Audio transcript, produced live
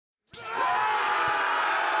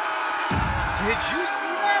Did you see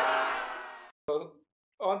that? So,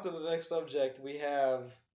 on to the next subject. We have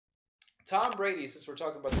Tom Brady, since we're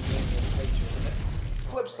talking about the game of the Patriots. And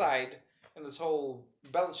the flip side in this whole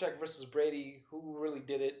Belichick versus Brady, who really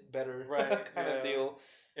did it better kind of deal.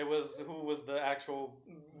 It was who was the actual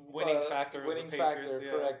winning factor winning of the Patriots.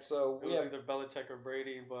 factor, correct. So it was either Belichick or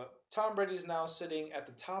Brady, but Tom Brady's now sitting at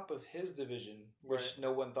the top of his division, which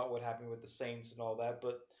no one thought would happen with the Saints and all that.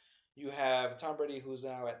 But you have Tom Brady, who's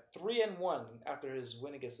now at 3-1 after his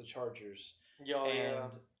win against the Chargers.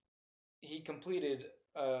 He completed,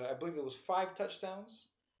 I believe it was 5 touchdowns,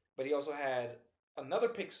 but he also had another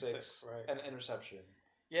pick six. And an interception.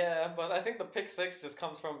 Yeah, but I think the pick 6 just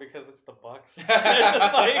comes from because it's the Bucs. It's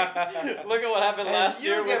just like, look at what happened last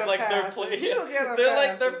year with like their play. They're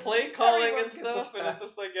like their play calling and stuff, and it's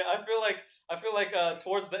just like I feel like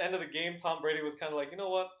towards the end of the game, Tom Brady was kind of like, you know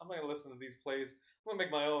what, I'm not gonna listen to these plays. I'm gonna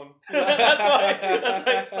make my own. that's why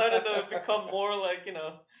it started to become more like, you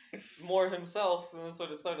know, more himself, and that's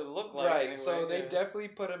what it started to look like. Right. Anyway. So they definitely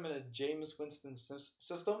put him in a Jameis Winston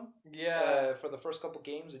system. For the first couple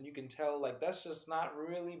games, and you can tell like that's just not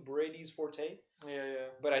really Brady's forte. Yeah.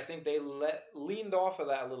 But I think they leaned off of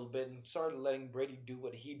that a little bit and started letting Brady do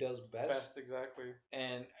what he does best. Exactly.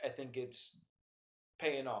 And I think it's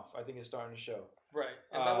paying off. I think it's starting to show. Right,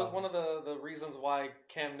 and that was one of the reasons why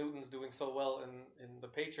Cam Newton's doing so well in the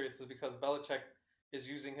Patriots is because Belichick is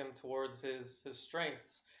using him towards his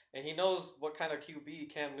strengths, and he knows what kind of QB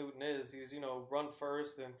Cam Newton is. He's, you know, run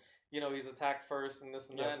first, and, you know, he's attack first and this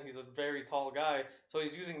and that, and he's a very tall guy, so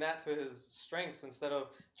he's using that to his strengths instead of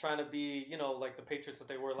trying to be, you know, like the Patriots that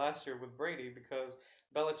they were last year with Brady, because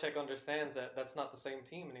Belichick understands that that's not the same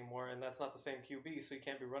team anymore, and that's not the same QB, so you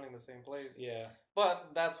can't be running the same plays. Yeah. But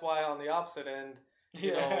that's why on the opposite end,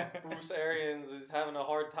 you know, Bruce Arians is having a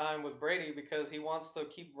hard time with Brady because he wants to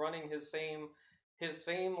keep running his same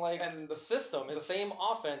like and the system, his same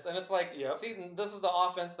offense, and it's like, see, this is the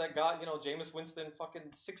offense that got, you know, Jameis Winston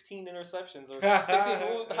fucking 16 interceptions or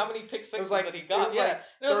 16. How many pick sixes that he got? It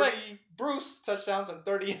was like Bruce touchdowns and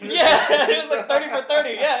 30. It was like 30 for 30.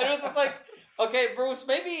 Yeah, it was just like, okay, Bruce,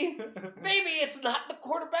 maybe it's not the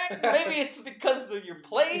quarterback. Maybe it's because of your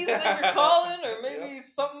plays that you're calling, or maybe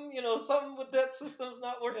something with that system's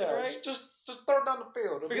not working right. Just throw it down the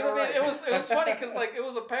field. Because I mean, it was funny because like it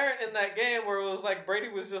was apparent in that game where it was like Brady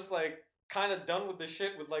was just like kind of done with the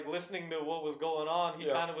shit with like listening to what was going on. He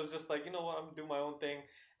kind of was just like, you know what, I'm gonna do my own thing,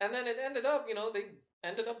 and then it ended up, you know, they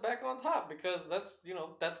ended up back on top because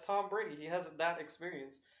that's Tom Brady. He has that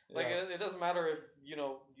experience. Like it doesn't matter if, you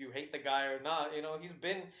know, you hate the guy or not. You know, he's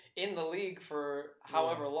been in the league for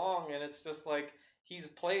however long, and it's just like he's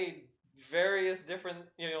played various different,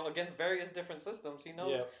 you know, against various different systems. He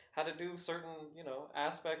knows how to do certain, you know,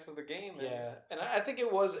 aspects of the game. And I think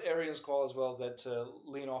it was Arians' call as well that to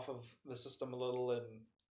lean off of the system a little and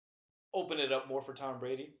open it up more for Tom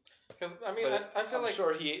Brady. Because I mean, I feel like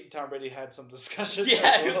sure Tom Brady had some discussion.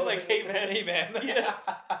 Yeah, he was like, "Hey man, yeah,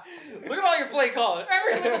 look at all your play calling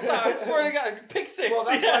every single time. I swear to God, pick 6." Well,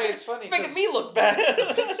 that's why it's funny. It's making me look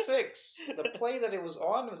bad. Pick 6. The play that it was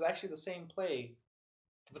on was actually the same play.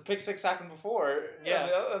 The pick 6 happened before.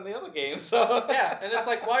 In the other game. So and it's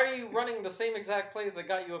like, why are you running the same exact plays that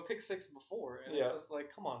got you a pick 6 before? And it's just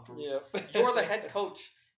like, come on, Bruce. You're the head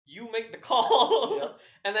coach. You make the call.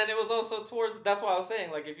 And then it was also that's why I was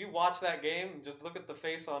saying, like, if you watch that game, just look at the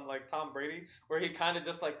face on, like, Tom Brady, where he kind of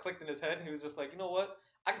just, like, clicked in his head, and he was just like, you know what?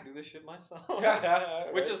 I can do this shit myself.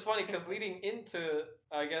 Which is funny, because leading into,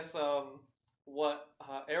 I guess, what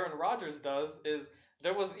Aaron Rodgers does is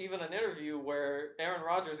there was even an interview where Aaron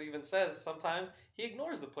Rodgers even says sometimes he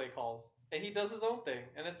ignores the play calls, and he does his own thing.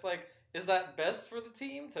 And it's like, is that best for the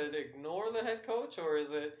team to ignore the head coach, or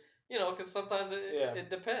is it... You know, because sometimes it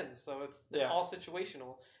depends. So it's all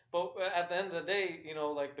situational. But at the end of the day, you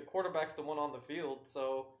know, like the quarterback's the one on the field.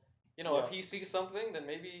 So, you know, if he sees something, then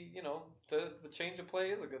maybe, you know, the change of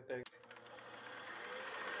play is a good thing.